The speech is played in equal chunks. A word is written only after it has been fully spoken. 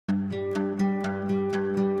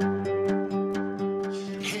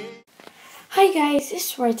Hi guys,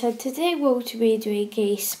 it's Marta. Today we're going to be doing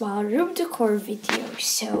a small room decor video,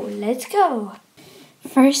 so let's go!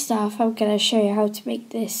 First off, I'm gonna show you how to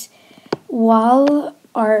make this wall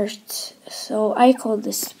art. So I call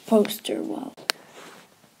this poster wall.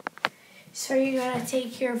 So you're gonna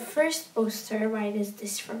take your first poster, mine is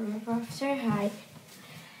this from After High,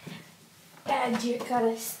 and you're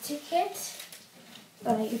gonna stick it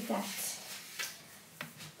like that.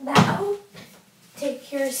 Now,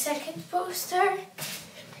 take your second poster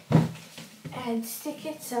and stick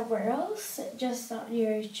it somewhere else, just not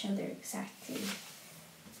near each other exactly.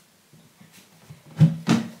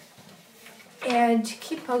 And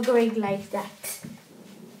keep on going like that.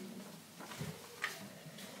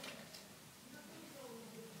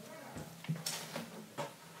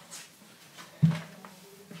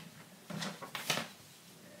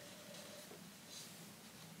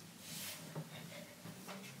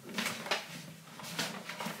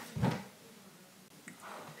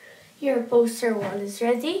 Your poster wall is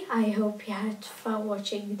ready. I hope you had fun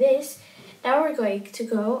watching this. Now we're going to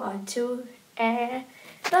go on to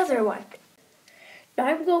another one. Now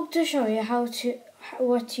I'm going to show you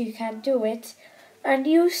what you can do with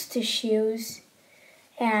unused tissues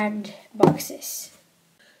and boxes.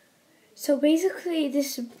 So basically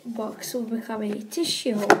this box will become a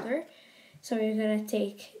tissue holder. So you're gonna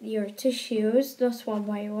take your tissues, not one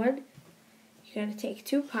by one. You're gonna take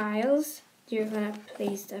two piles. You're gonna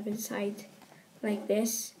place them inside like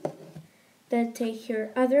this. Then take your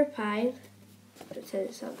other pile, put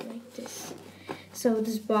it up like this. So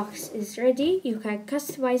this box is ready. You can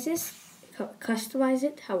customize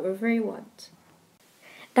it however you want.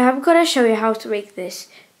 Now I'm gonna show you how to make this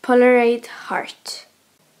Polaroid heart.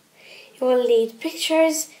 You will need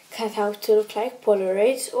pictures cut out to look like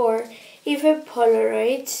Polaroids, or even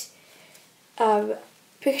Polaroids,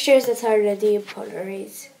 pictures that are ready in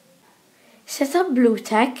Polaroids. Set up blue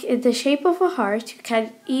tack in the shape of a heart. You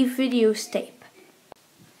can even use tape.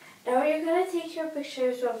 Now you're going to take your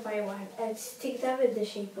pictures one by one and stick them in the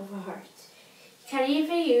shape of a heart. You can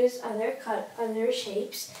even use other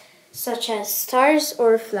shapes such as stars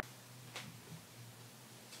or flowers.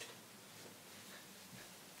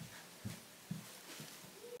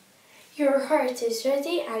 Your heart is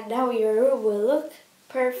ready and now your room will look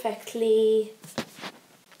perfectly.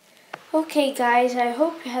 Okay guys, I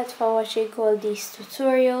hope you had fun watching all these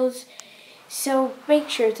tutorials. So make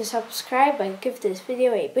sure to subscribe and give this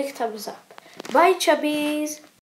video a big thumbs up. Bye chubbies!